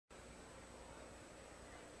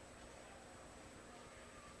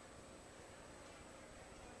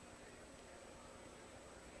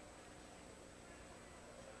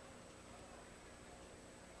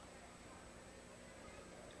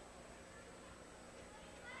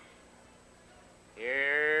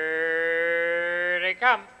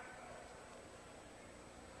come.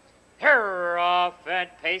 They're off and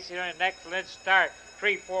pacing an excellent start.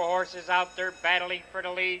 3-4 horses out there battling for the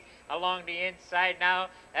lead. Along the inside now,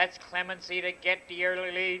 that's Clemency to get the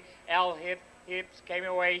early lead. Hips came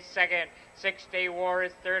away second. 6 Day War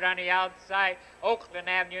is third on the outside. Oakland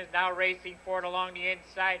Avenue is now racing for it along the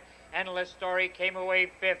inside. Endless Story came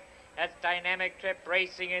away fifth. That's Dynamic Trip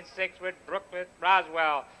racing in sixth with Brooklyn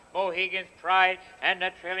Roswell. Mohegan's Pride, and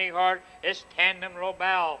the trailing horse is Tandem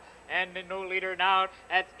Robel. And the new leader now,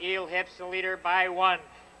 that's Eel Hips, the leader by 1.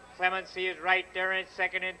 Clemency is right there in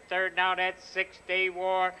second and third. Now that's 6 Day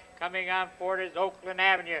War. Coming on fourth is Oakland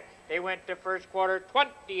Avenue. They went to first quarter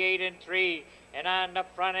 28-3. And on the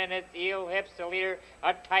front end is Eel Hips, the leader,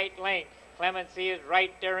 a tight length. Clemency is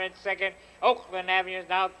right there in second. Oakland Avenue is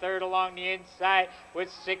now third along the inside with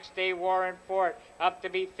 6 Day War in fourth. Up to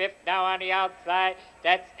be fifth now on the outside.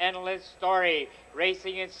 That's Endless Story.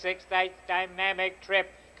 Racing in sixth, that's Dynamic Trip.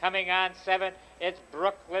 Coming on seventh, it's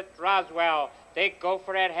Brooklyn Roswell. They go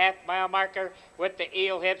for that half-mile marker with the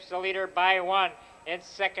Eel Hips, the leader by 1. In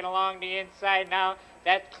second along the inside now,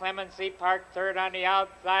 that's Clemency Park, third on the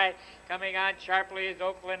outside. Coming on sharply is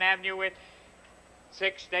Oakland Avenue with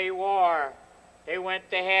 6 Day War. They went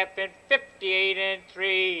to half in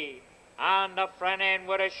 58-3. On the front end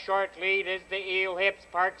with a short lead is the Eel Hips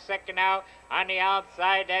Park, second out. On the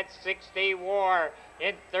outside, that's 6 Day War.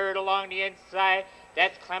 In third along the inside,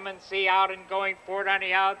 that's Clemency out and going forward on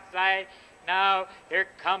the outside. Now here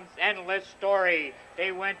comes Endless Story.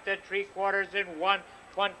 They went to 3/4 in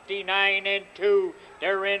 1:29-2.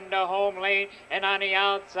 They're in the home lane, and on the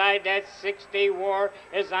outside, that 6 Day War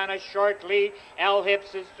is on a short lead. Eel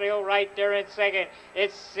Hips is still right there in second.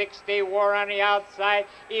 It's 6 Day War on the outside.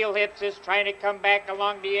 Eel Hips is trying to come back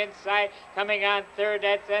along the inside. Coming on third,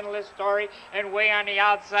 that's Endless Story. And way on the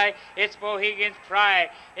outside, it's Mohegan's Pride.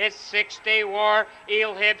 It's 6 Day War,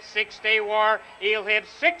 Eel Hips, 6 Day War, Eel Hips,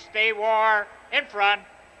 6 Day War in front.